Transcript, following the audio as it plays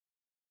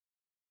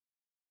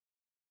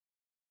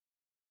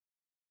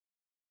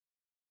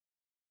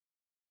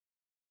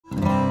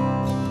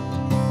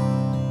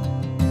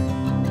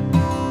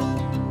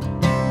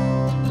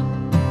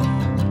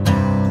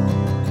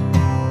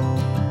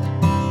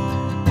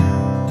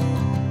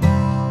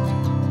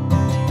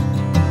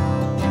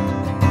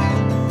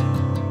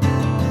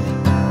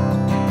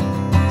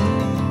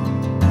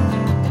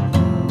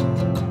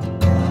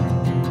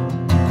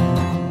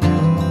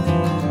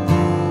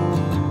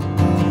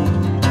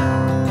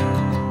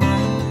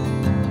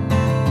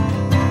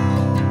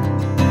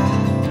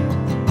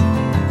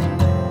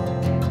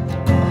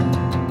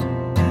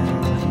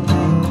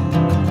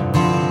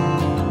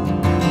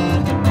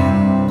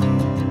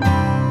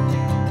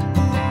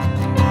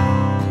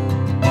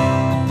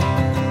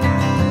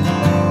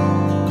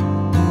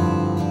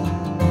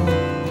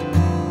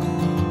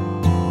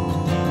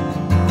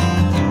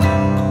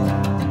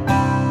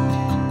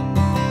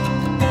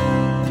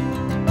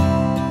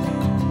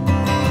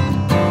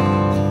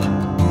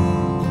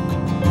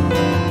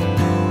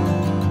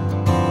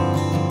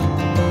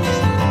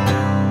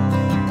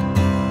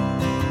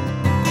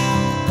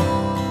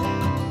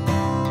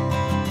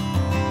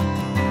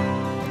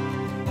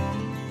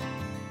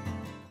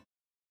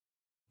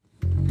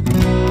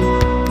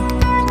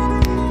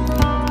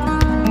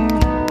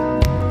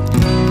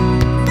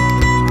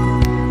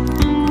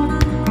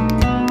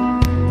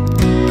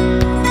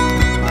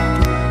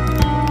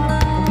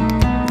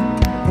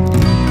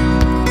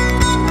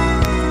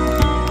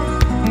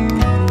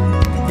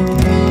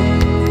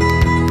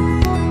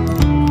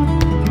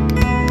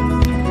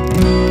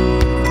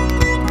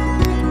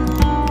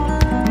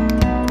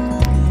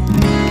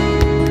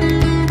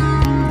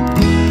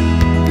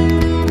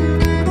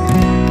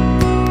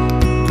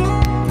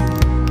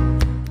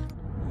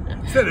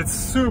said it's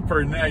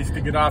super nice to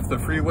get off the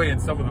freeway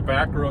and some of the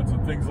back roads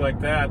and things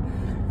like that,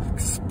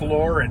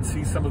 explore and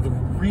see some of the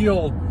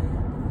real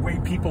way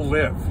people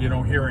live, you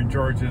know, here in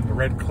Georgia in the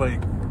red clay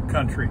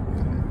country.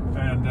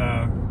 And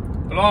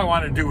but all I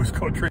want to do is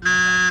go drink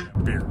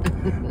beer.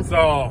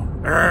 So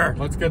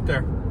let's get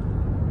there.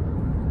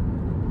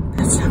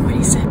 As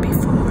somebody said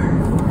before.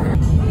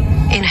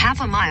 In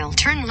half a mile,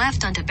 turn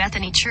left onto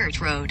Bethany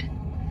Church Road.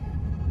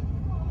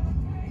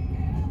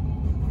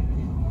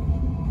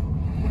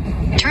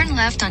 Turn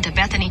left onto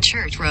Bethany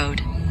Church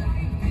Road.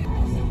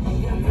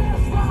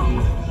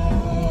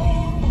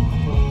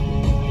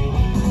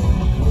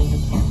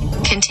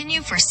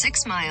 Continue for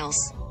 6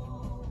 miles.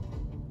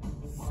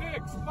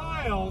 6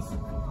 miles?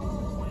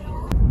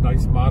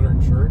 Nice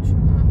modern church.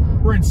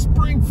 We're in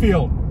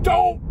Springfield.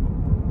 Don't!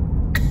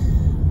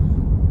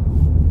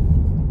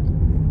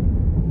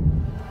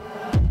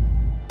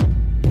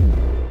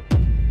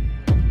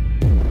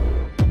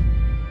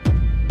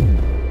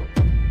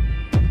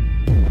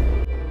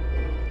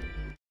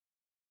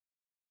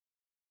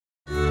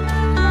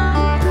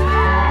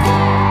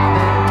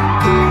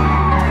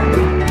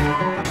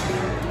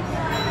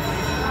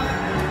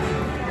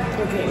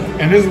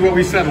 And this is what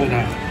we settled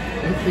on.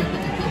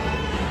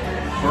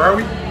 Where are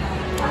we?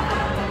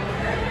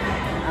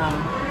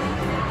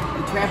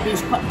 The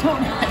Trappeze Pub.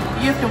 Don't,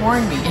 you have to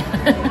warn me.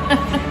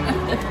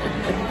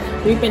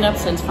 We've been up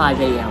since 5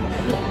 a.m.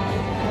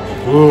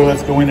 Ooh,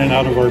 let's go in and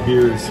out of our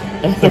beers.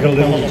 It's like a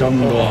little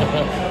jungle.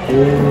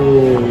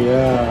 Ooh,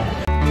 yeah.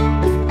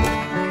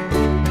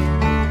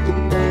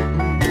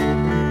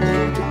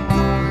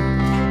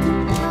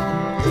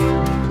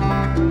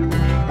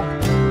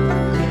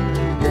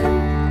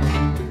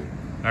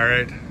 All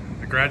right,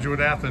 the Graduate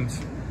Athens,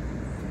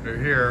 they're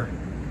here.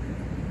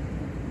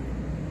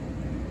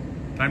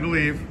 Time to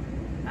leave.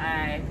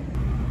 Hi.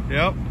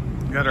 Yep,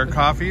 got our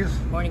coffees.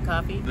 Morning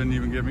coffee. Didn't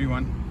even give me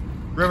one.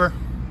 River,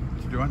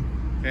 what you doing?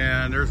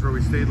 And there's where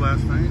we stayed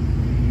last night.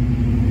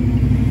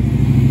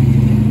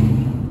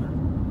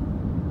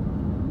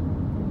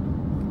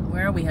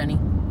 Where are we, honey?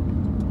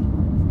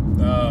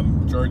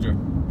 Georgia.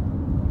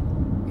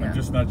 Yeah. I'm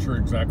just not sure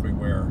exactly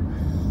where.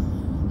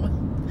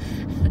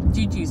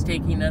 Gigi's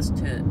taking us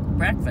to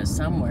breakfast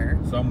somewhere.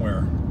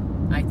 Somewhere.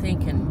 I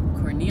think in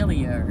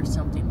Cornelia or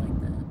something like that.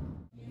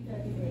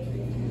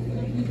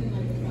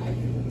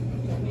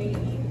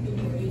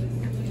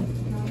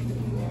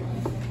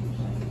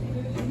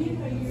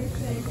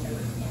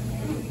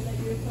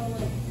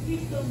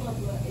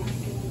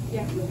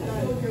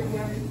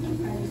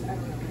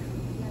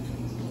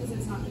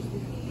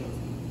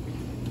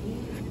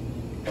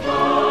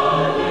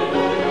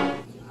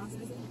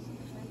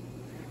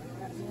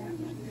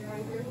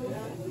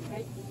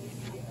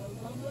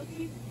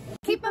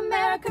 Keep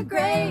America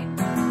great.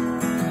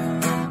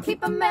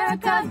 Keep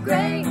America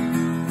great.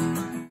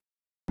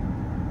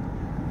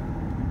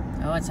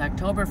 Oh, it's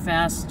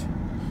Oktoberfest.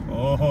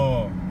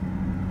 Oh.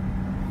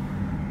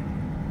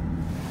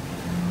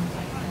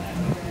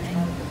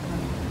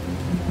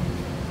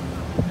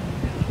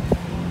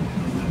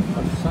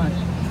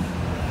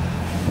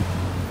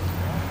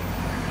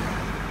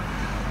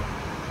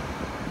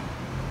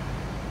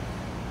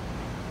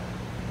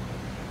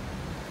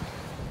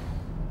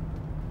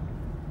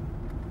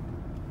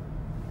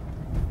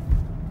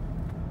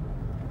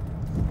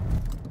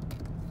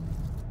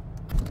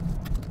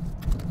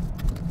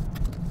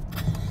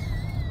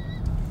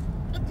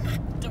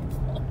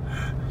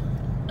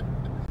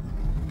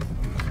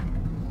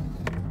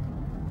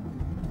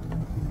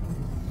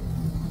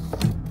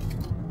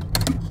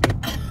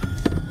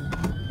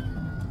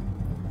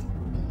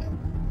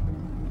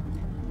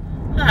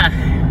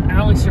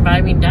 Are we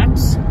surviving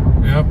ducks?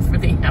 Yep. For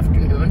the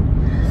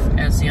afternoon,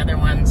 as the other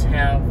ones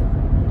have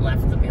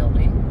left the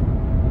building.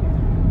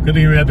 Good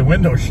thing we had the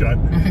window shut.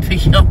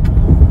 Yep.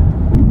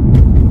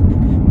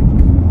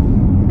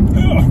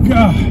 Oh,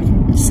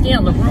 God. Stay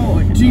on the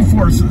road.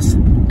 G-forces.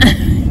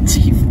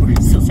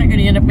 G-forces. They're going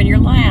to end up in your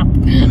lap.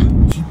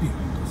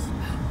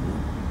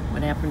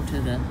 What happened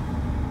to the...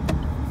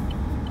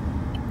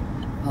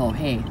 Oh,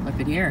 hey, look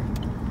at here.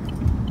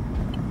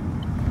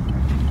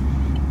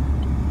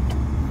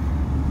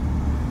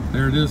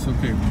 There it is.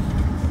 Okay.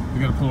 We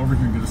got to pull over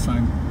here and get a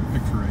signed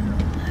picture right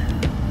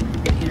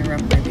here.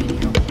 Interrupt my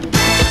video.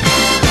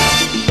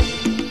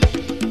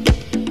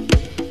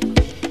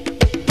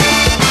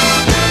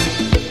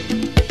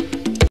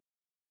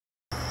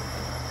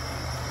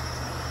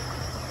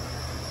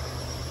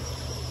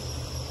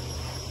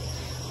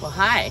 Well,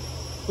 hi.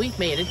 We've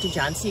made it to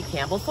John C.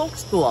 Campbell Folk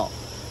School.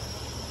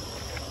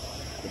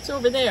 It's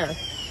over there.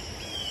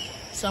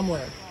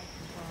 Somewhere.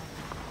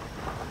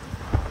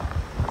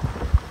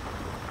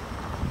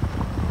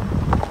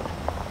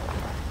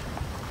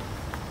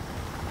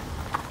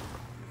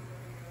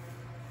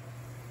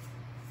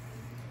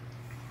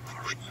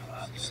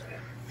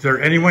 Is there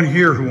anyone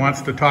here who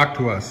wants to talk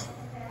to us?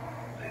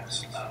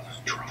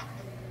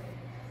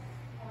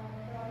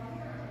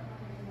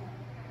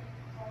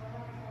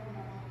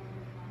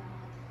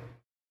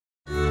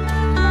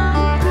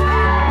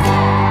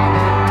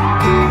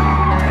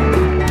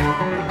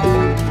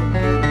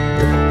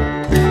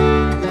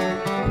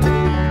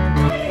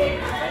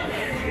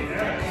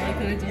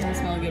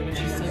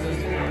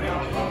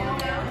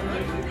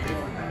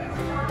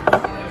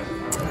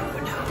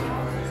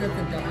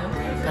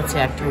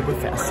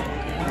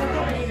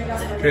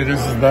 Okay, this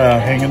is the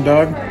hanging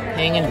dog.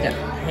 Hanging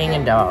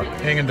dog.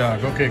 Hanging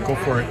dog. Okay, go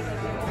for it.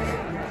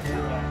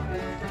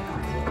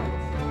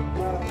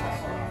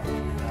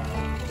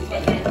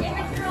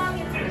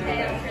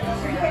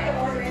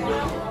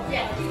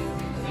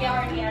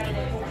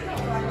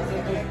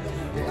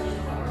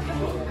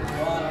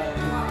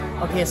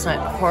 Okay, it's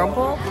not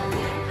horrible.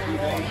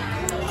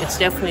 It's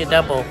definitely a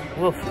double.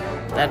 Woof.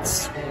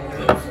 That's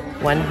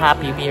one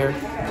hoppy beer.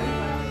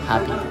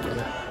 Hoppy.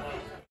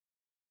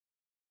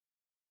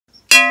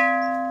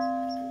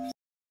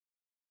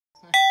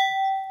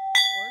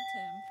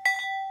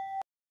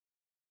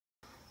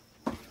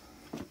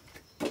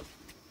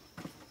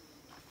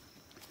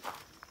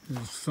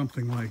 It's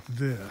something like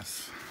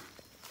this.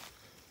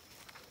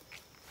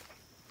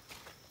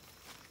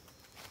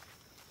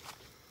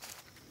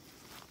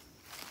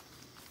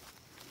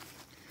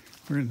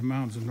 We're in the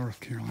mountains of North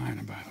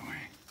Carolina, by the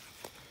way.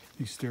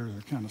 These stairs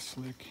are kind of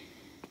slick.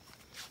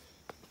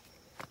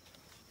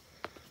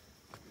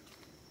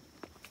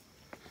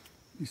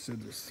 He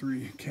said there's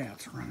 3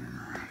 cats running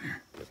around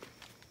here.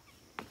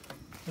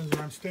 This is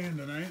where I'm staying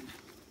tonight.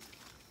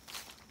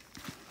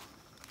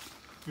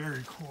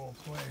 Very cool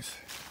place.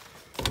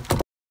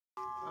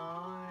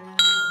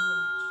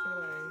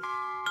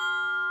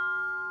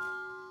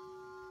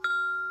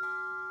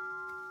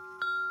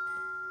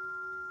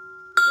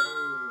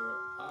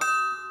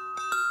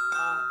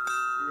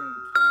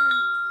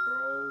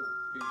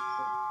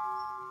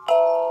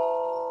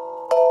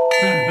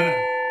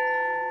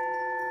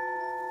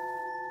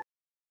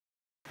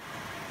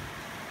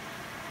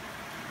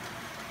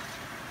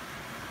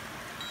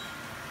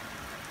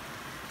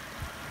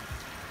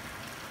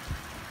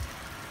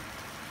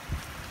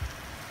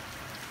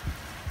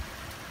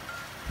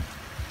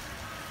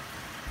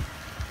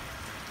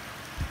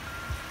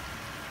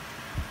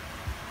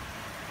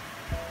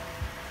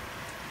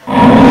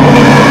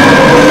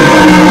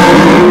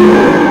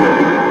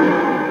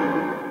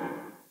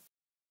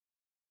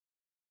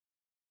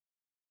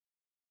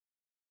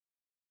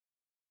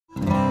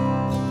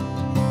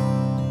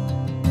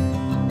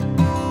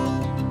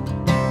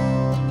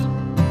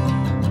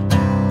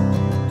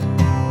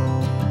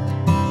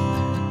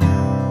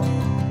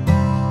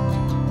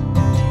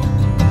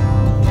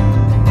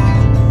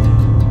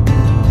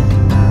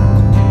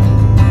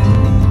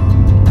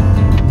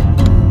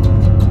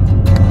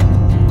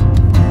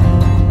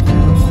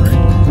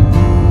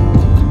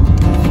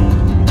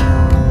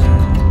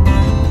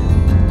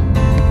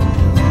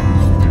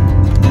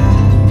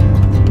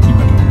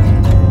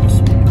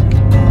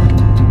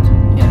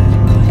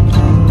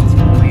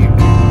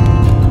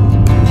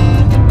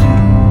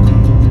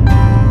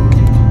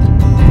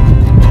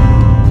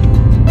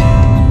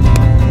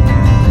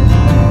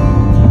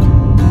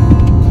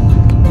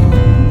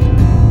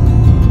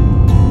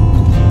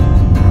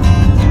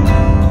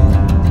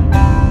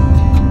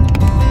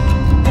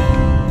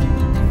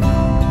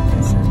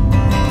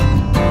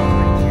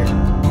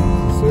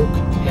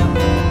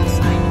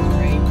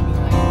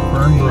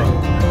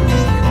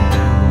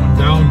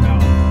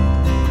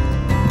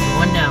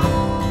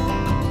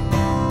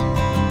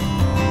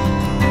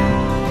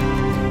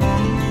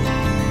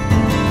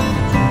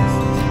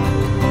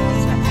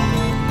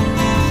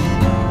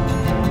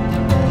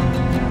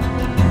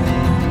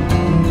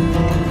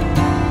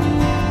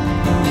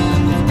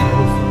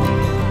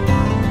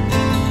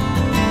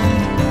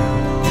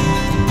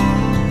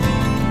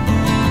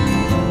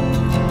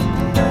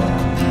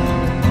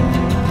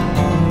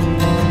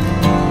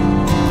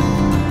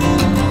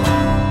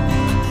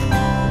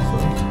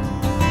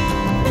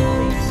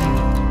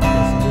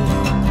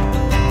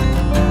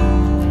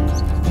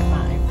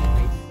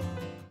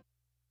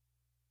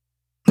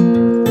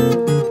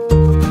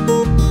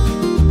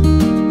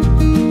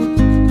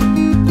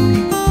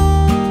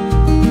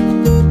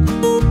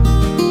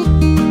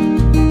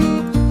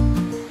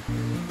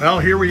 Well,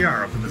 here we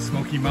are up in the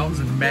Smoky Mountains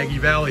in Maggie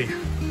Valley.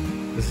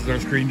 This is our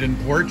screened-in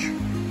porch.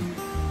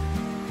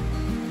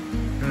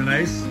 Kind of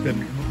nice.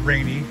 Been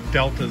rainy.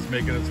 Delta's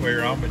making its way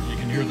around, but you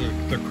can hear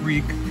the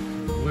creek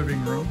in the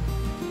living room.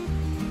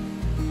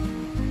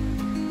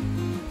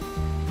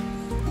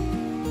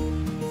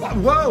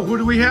 Whoa! Who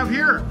do we have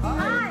here?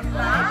 Hi.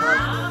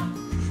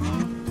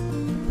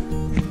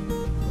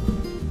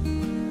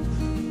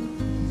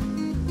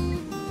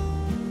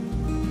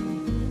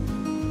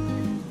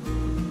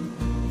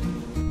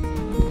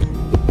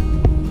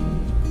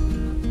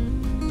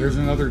 There's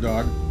another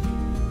dog.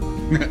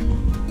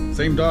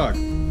 Same dog.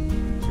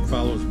 She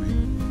follows me.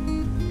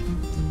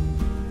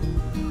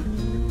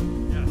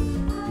 Yes.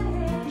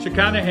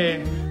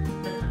 Shaconage.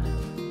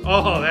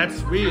 Oh, that's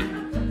sweet.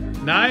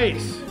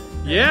 Nice.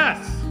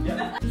 Yes.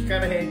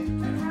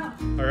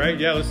 Shaconage. All right,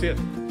 yeah, let's see it.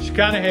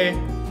 Shaconage.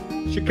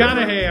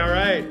 Shaconage, all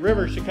right.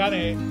 River,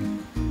 Shaconage.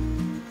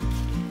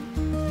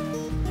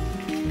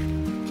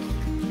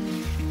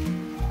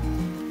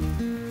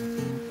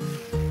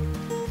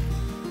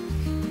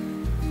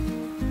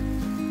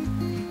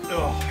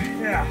 Oh,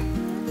 yeah.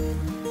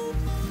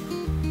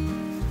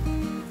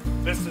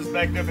 This is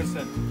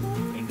magnificent.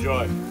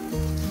 Enjoy.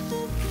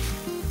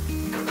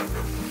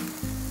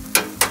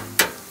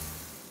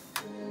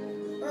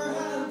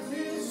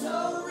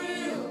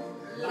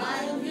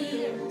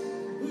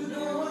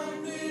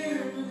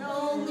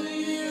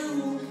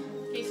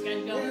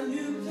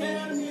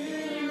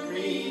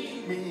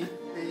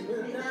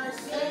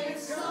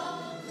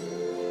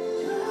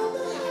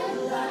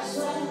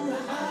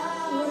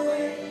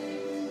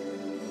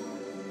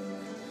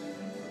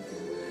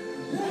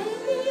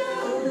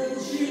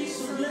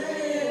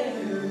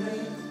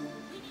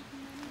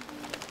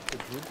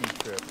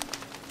 droopy trip.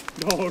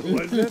 Oh,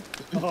 was it?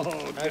 Oh,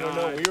 God. I don't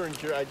know. We were in.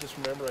 I just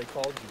remember I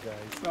called you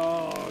guys.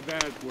 Oh,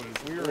 that was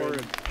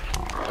horrid.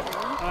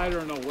 I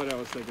don't know what I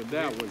was thinking.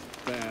 That was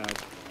bad.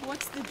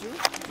 What's the droopy?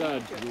 The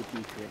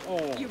droopy trip.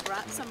 Oh. You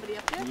brought somebody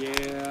up there?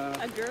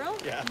 Yeah. A girl?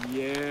 Yeah.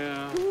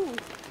 Yeah. Who?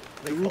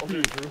 They called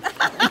her Droopy.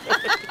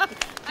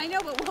 I know,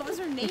 but what was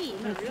her name?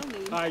 Her real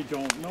name? I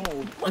don't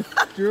know.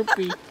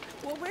 Droopy.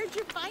 Well, where'd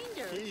you find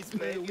her? Jeez, We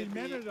Maggie.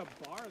 met at a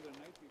bar the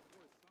night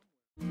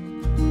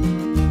before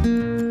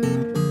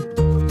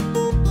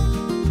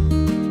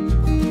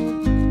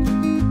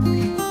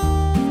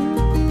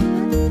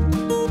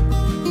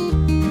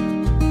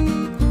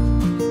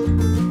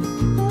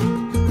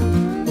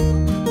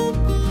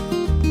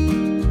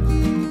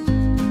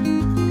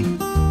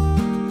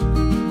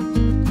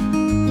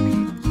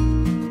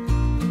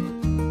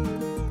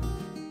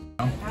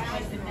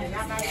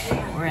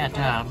We're at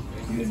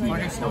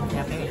Cornerstone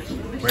Cafe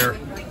Where?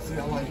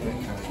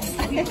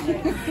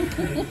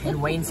 in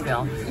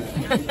Waynesville,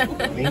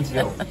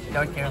 Waynesville.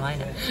 North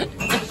Carolina.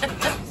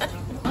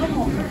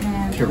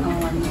 Sure.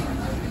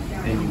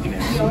 And you can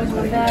ask.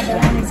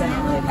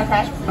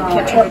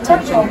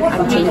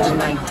 I'm changing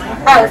my.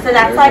 Oh, so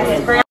that's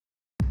like brown.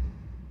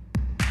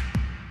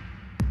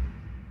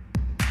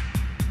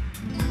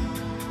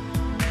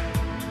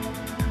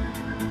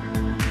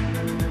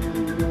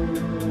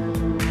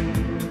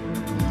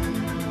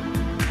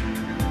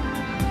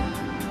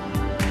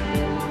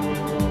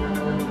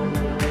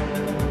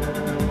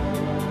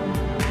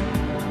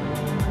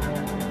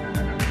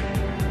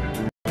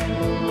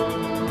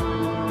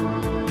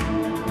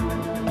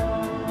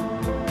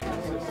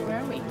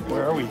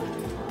 Where are we?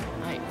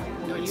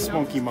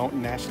 Smoky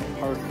Mountain National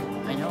Park.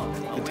 I know.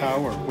 The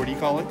tower. What do you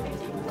call it?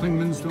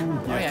 Clingman's Dome.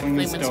 Oh yeah,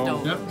 Clingman's Clingman's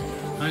Dome. Dome. Yep.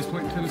 Highest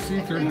point in Tennessee,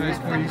 third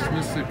highest point east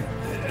Mississippi.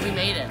 We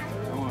made it.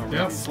 Oh,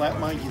 Yep. Slap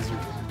my gizzard.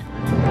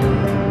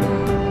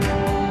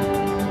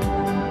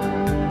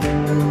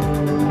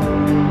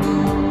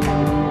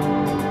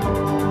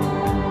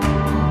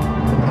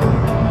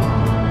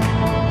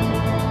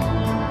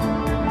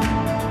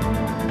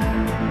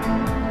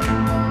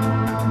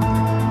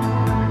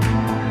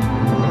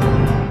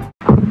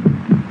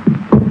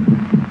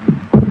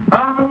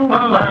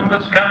 Along the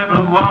sky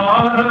blue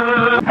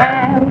water.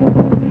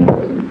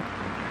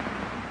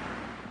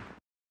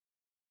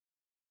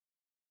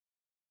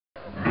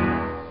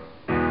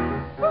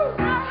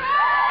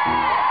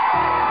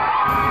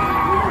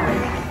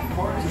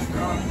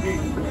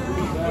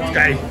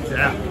 Okay,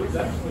 yeah.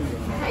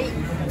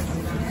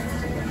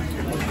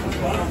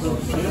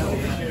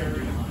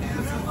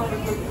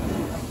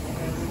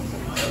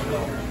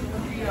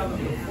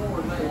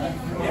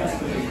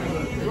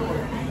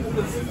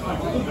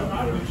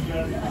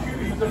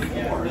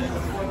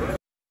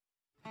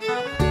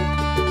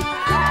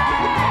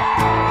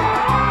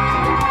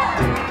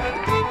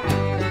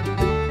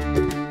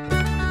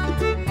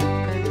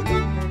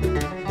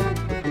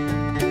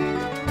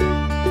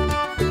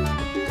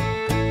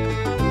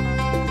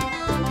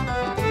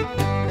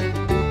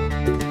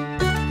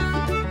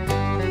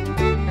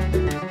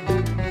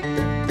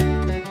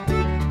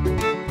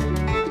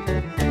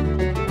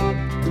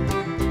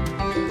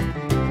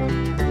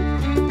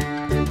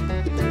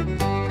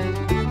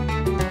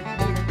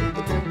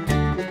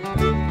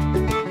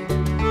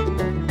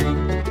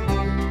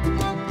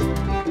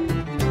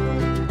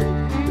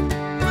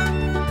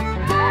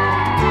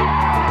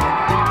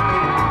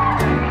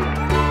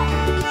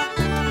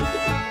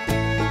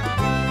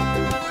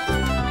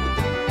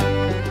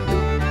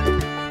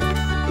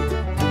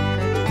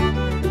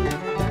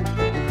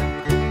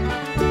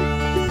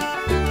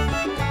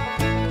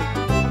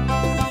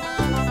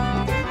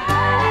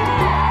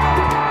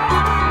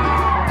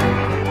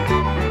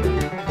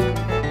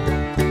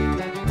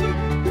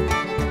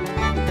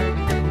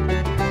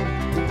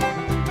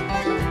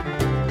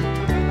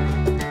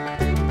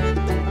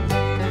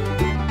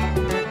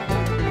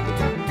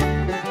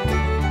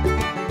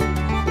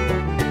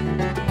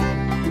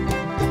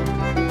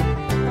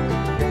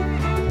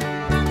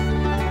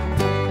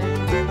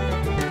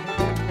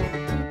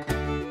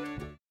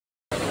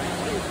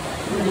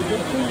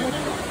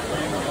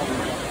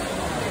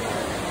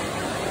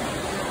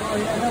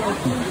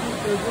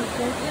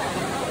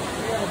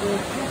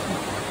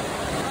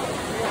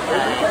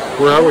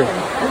 Where are we?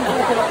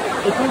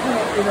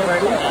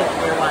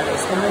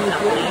 BearWaters company in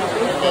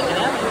Bacon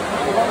Avenue.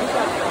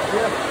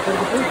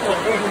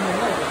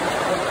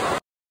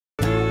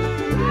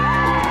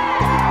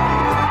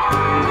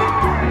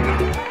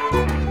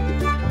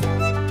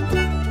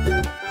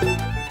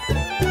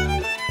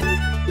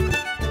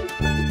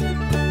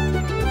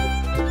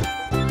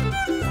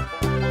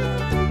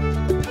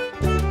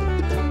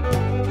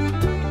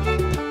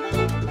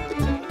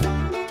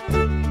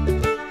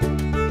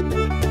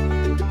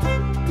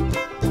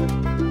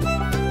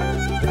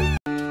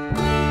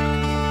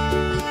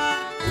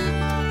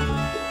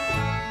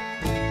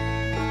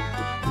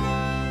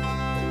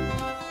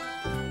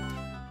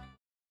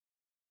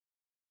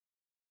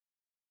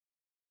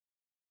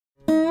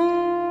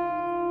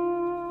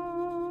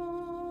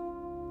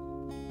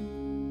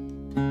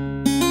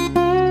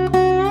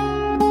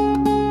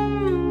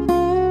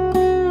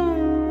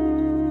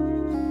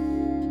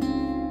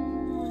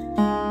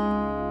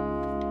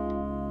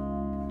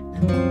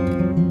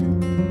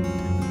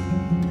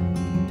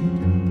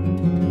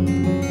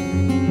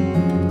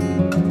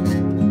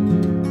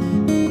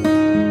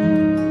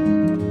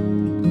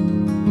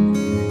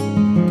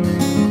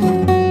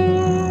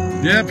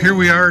 Yep, here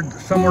we are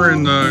somewhere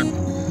in the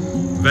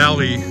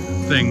valley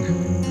thing.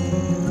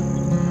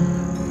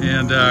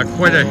 And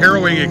quite a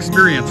harrowing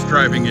experience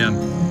driving in.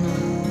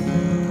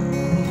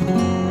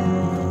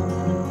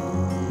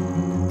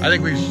 I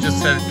think we should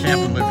just set up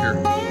camp and live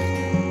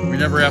here. We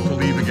never have to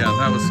leave again.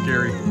 That was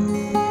scary.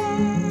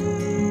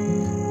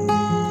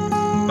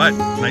 But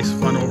nice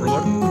fun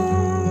overlook.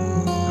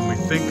 And we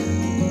think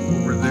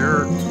over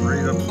there,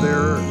 right up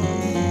there,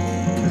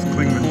 is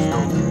Klingman's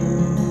Stove.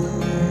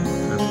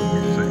 That's what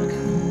we think.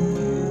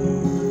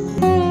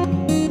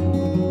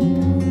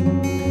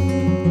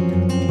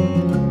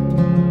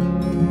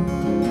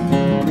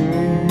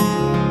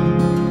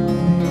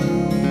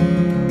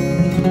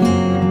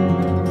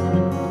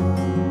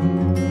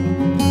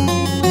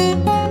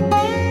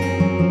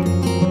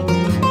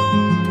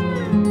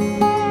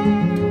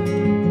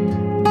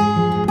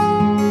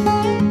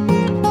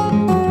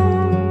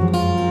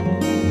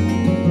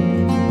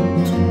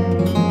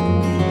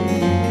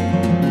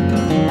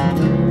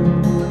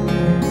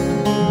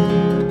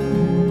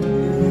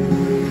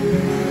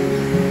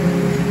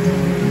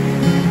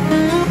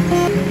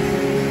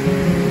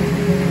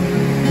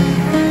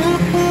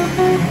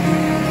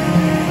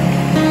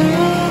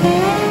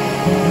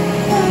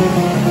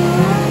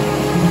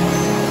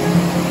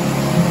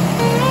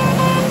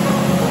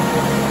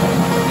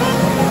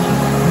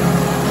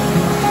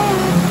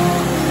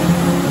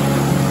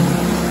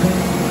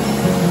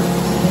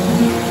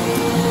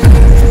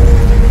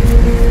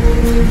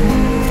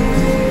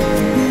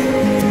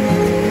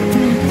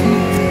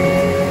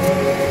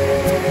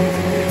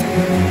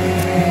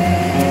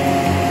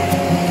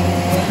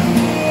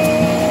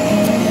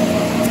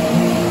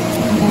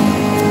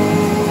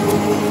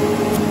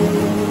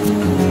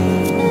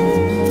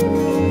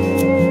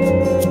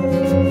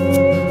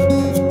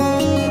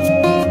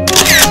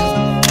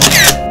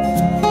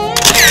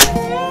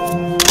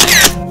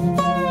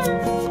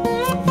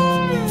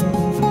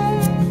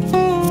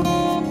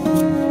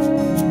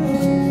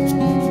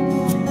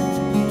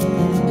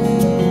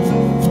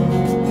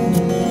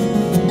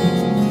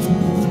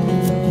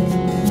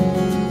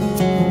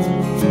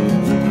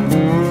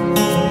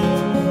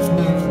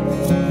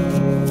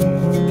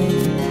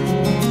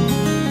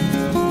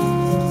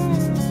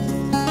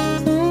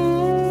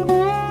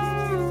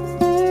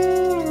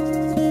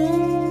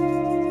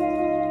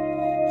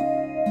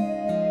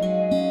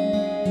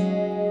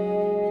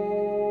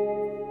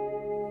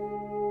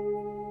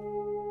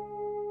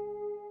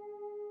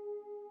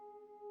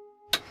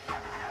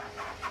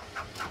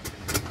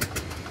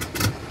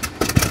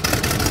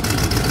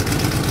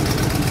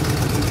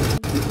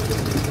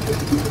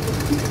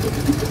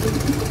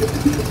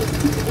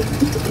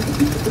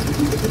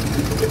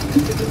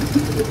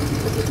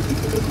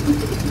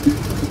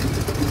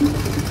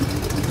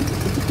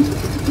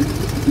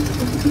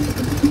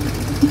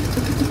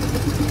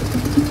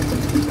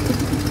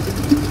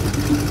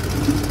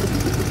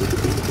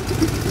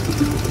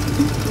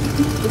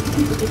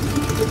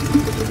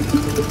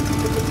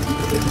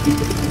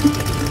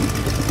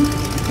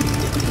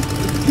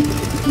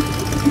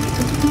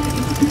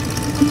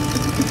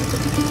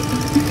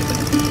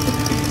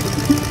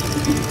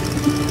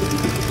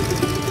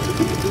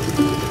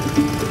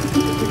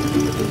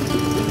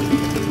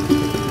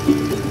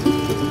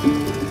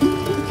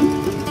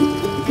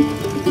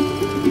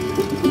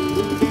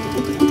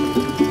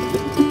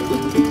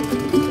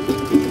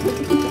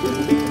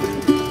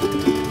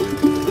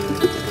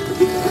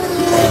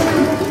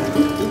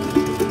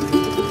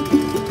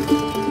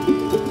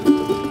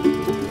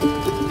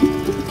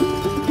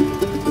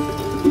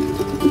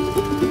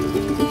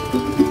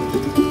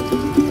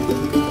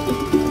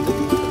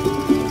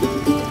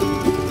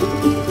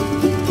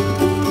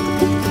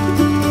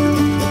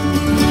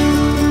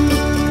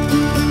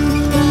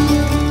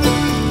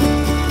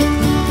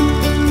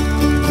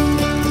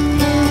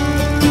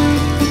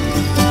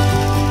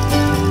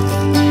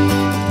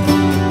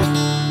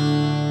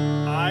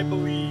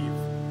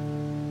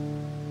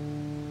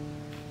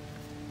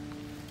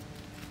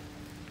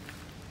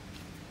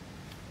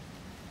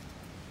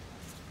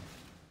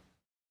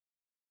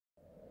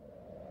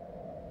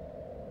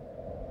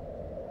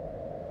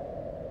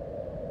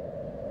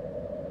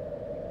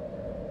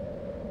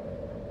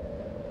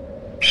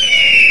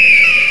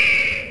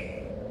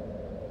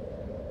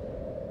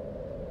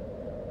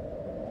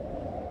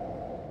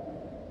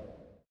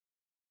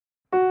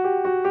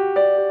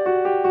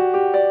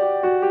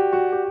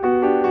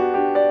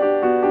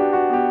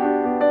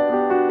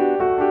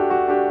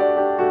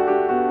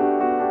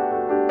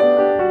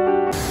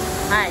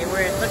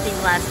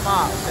 Glass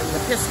Falls in the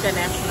Pisgah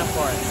National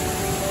Forest.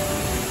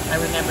 I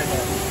remember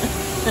that.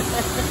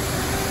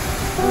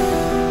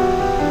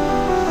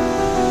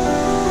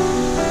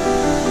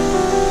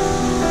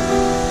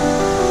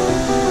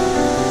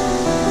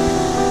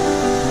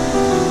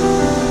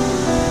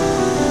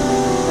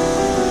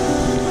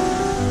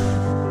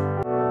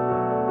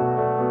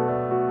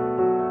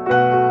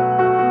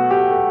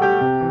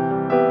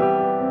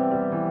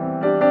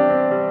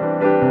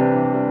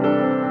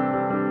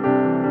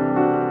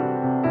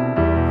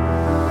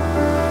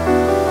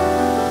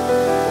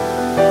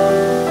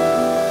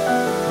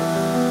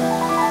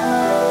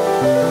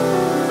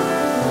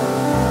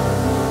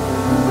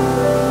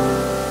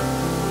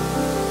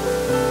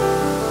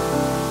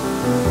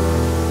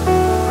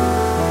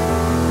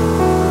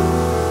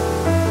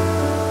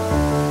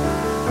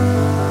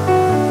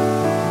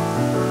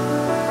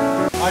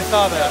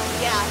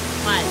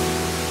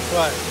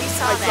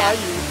 saw that.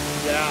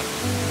 Yeah.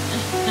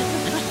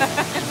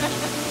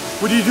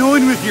 What are you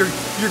doing with your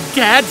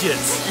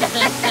gadgets?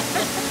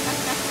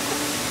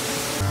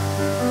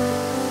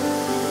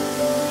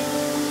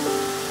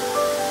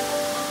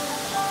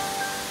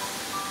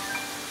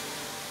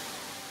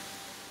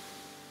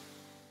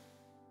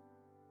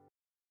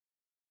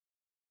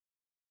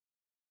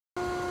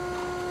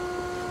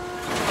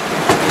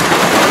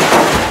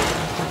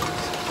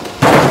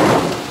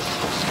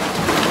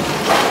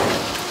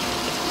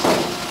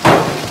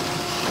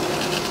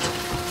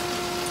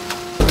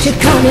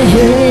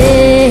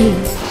 Shaconage.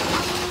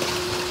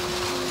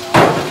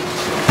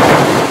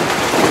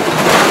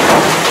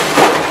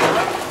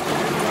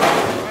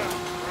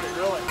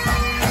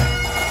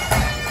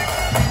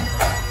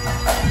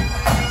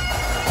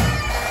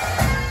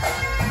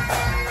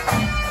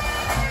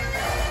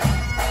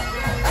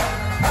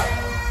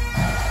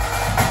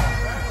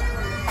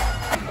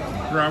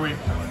 Where are we?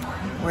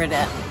 We're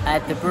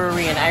at the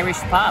Brewery and Irish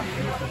Pub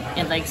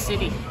in Lake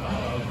City,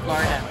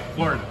 Florida.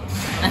 Florida.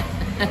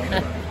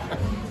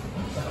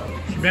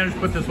 She managed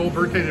to put this whole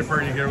birthday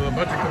party together with a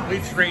bunch of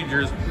complete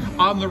strangers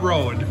on the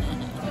road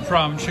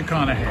from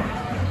Shaconage.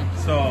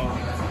 So,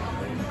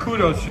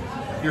 kudos,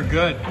 you're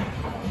good.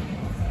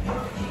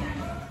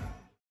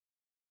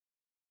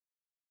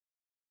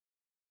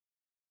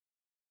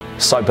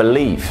 So I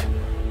believe